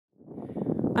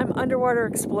I'm underwater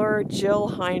explorer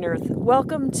Jill Heinerth.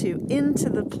 Welcome to Into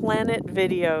the Planet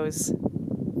videos.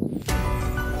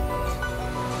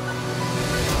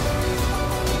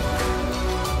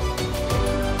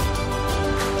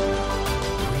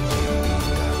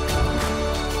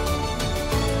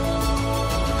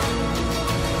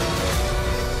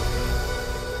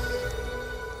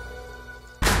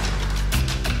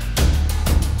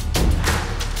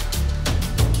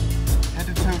 Head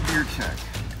to toe gear check.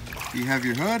 Do you have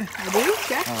your hood? I do,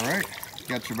 check. All right.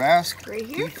 Got your mask Right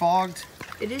here. defogged.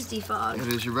 It is defogged.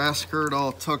 It is your mask skirt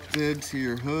all tucked into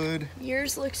your hood.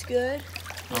 Yours looks good.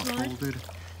 All folded.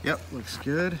 Yep, looks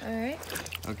good. All right.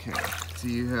 Okay. Do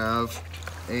you have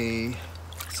a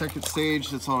second stage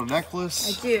that's on a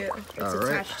necklace? I do. It's All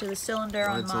right. attached to the cylinder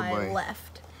on Mine's on my my-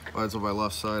 left. Mine's on my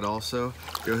left side also.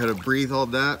 Go ahead and breathe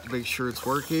on that. Make sure it's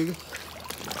working.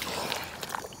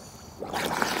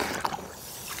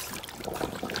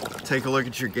 Take a look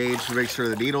at your gauge to make sure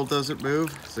the needle doesn't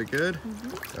move. Is it good?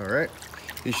 All right.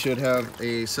 You should have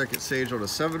a second stage on a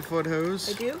 7-foot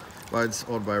hose. I do. Mine's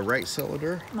on my right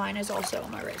cylinder. Mine is also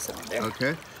on my right cylinder.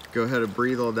 Okay. Go ahead and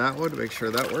breathe on that one to make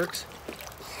sure that works.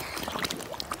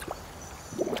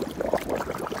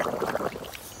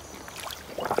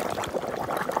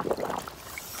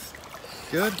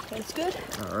 Good. That's good.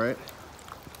 All right.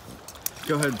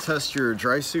 Go ahead and test your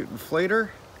dry suit inflator.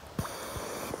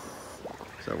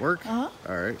 Does that work? Uh-huh.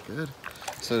 All right, good.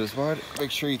 So does mine.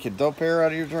 Make sure you can dump air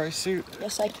out of your dry suit.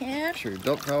 Yes, I can. Make sure your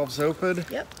dump valve's open.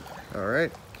 Yep. All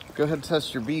right. Go ahead and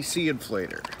test your BC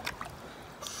inflator.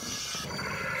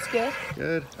 It's good.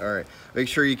 Good. All right. Make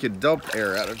sure you can dump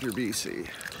air out of your BC.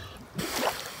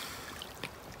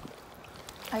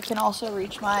 I can also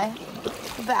reach my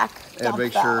back dump And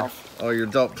make valve. sure all your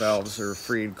dump valves are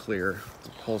free and clear. The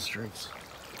pull strings.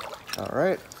 All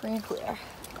right. Free and clear.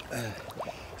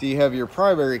 Do you have your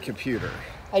primary computer?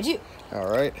 I do. All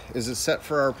right. Is it set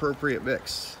for our appropriate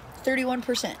mix?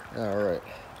 31%. All right.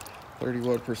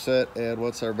 31%. And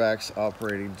what's our max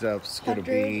operating depth? It's going to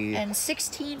be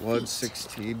 116 feet.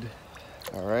 116.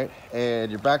 All right.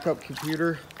 And your backup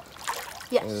computer?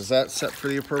 Yes. Is that set for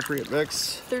the appropriate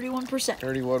mix? 31%.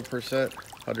 31%.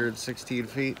 116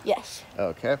 feet? Yes.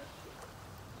 Okay.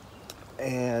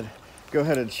 And go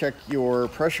ahead and check your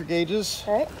pressure gauges.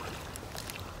 All right.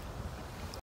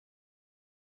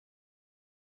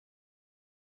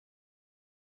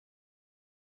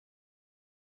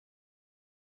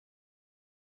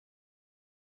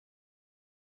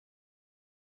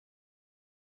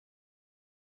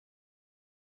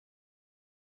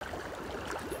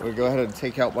 We'll go ahead and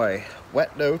take out my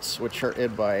wet notes, which are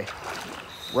in my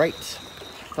right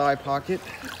thigh pocket,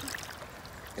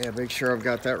 and make sure I've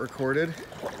got that recorded.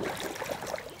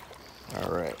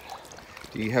 All right.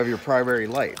 Do you have your primary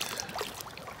light?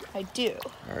 I do.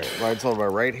 All right. Mine's on my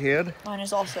right hand. Mine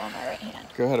is also on my right hand.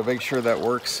 Go ahead and make sure that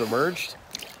works submerged.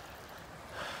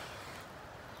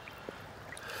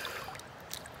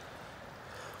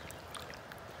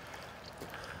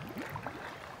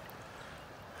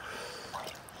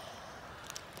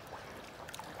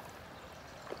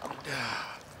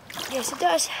 Yes, it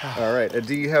does. All right. And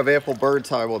do you have ample burn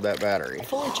time on that battery?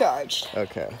 Fully charged.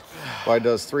 Okay. Mine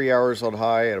does 3 hours on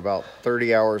high and about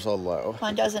 30 hours on low.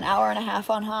 Mine does an hour and a half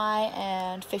on high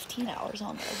and 15 hours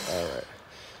on low. All right.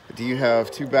 Do you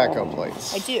have 2 backup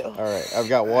lights? I do. All right. I've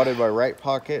got one in my right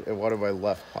pocket and one in my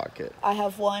left pocket. I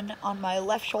have one on my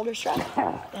left shoulder strap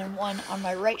and one on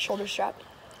my right shoulder strap.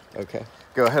 Okay.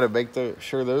 Go ahead and make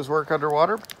sure those work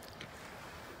underwater.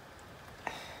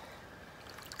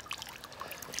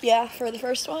 Yeah, for the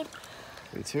first one.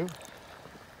 Me too.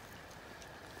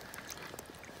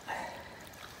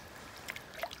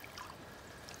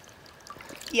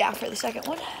 Yeah, for the second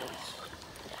one.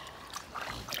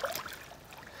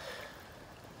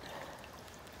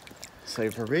 Same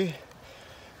for me.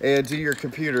 And do your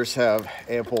computers have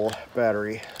ample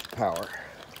battery power?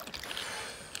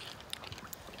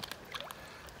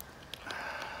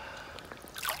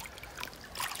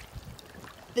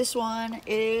 This one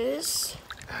is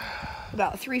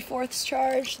about 3/4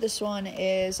 charged. This one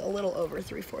is a little over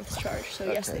 3/4 charged. So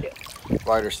yes, they do.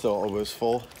 Mine are still almost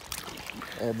full.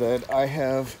 And then I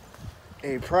have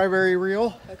a primary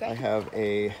reel. Okay. I have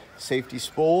a safety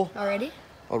spool Alrighty.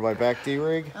 on my back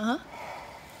D-ring.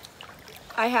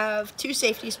 I have 2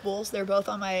 safety spools. They're both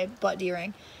on my butt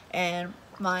D-ring, and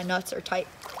my nuts are tight.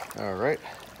 All right.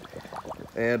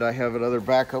 And I have another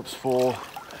backup spool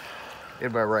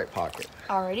in my right pocket.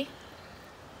 Alrighty.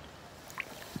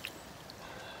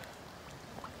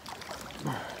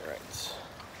 All right.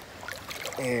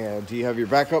 And do you have your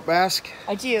backup mask?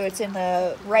 I do. It's in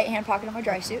the right hand pocket of my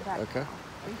dry suit. Okay.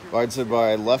 Mine's in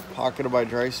my left pocket of my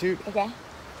dry suit. Okay.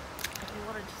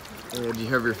 And you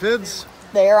have your fins?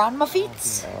 They're on my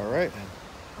feet. All right.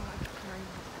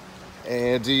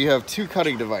 And do you have 2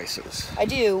 cutting devices? I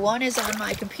do. One is on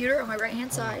my computer on my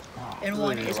right-hand side, and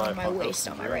one is on my waist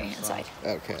on my right-hand side.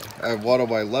 Okay. I have one on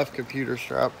my left computer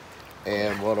strap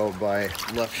and one on my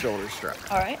left shoulder strap.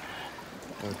 All right.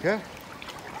 Okay.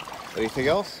 Anything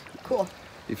else? Cool.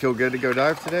 You feel good to go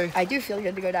dive today? I do feel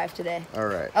good to go dive today. All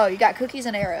right. Oh, you got cookies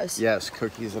and arrows. Yes,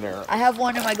 cookies and arrows. I have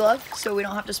one in my glove, so we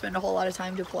don't have to spend a whole lot of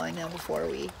time deploying them before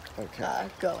we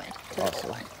go in.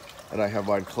 Awesome. And I have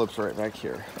mine clips right back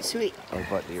here. Sweet. My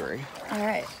button earring. All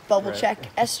right. Bubble check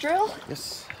S-drill.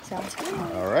 Yes. Sounds good.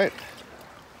 All right.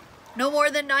 No more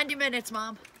than 90 minutes,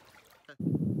 Mom.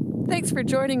 Thanks for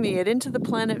joining me at Into the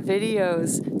Planet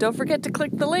videos. Don't forget to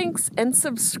click the links and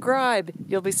subscribe.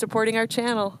 You'll be supporting our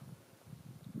channel.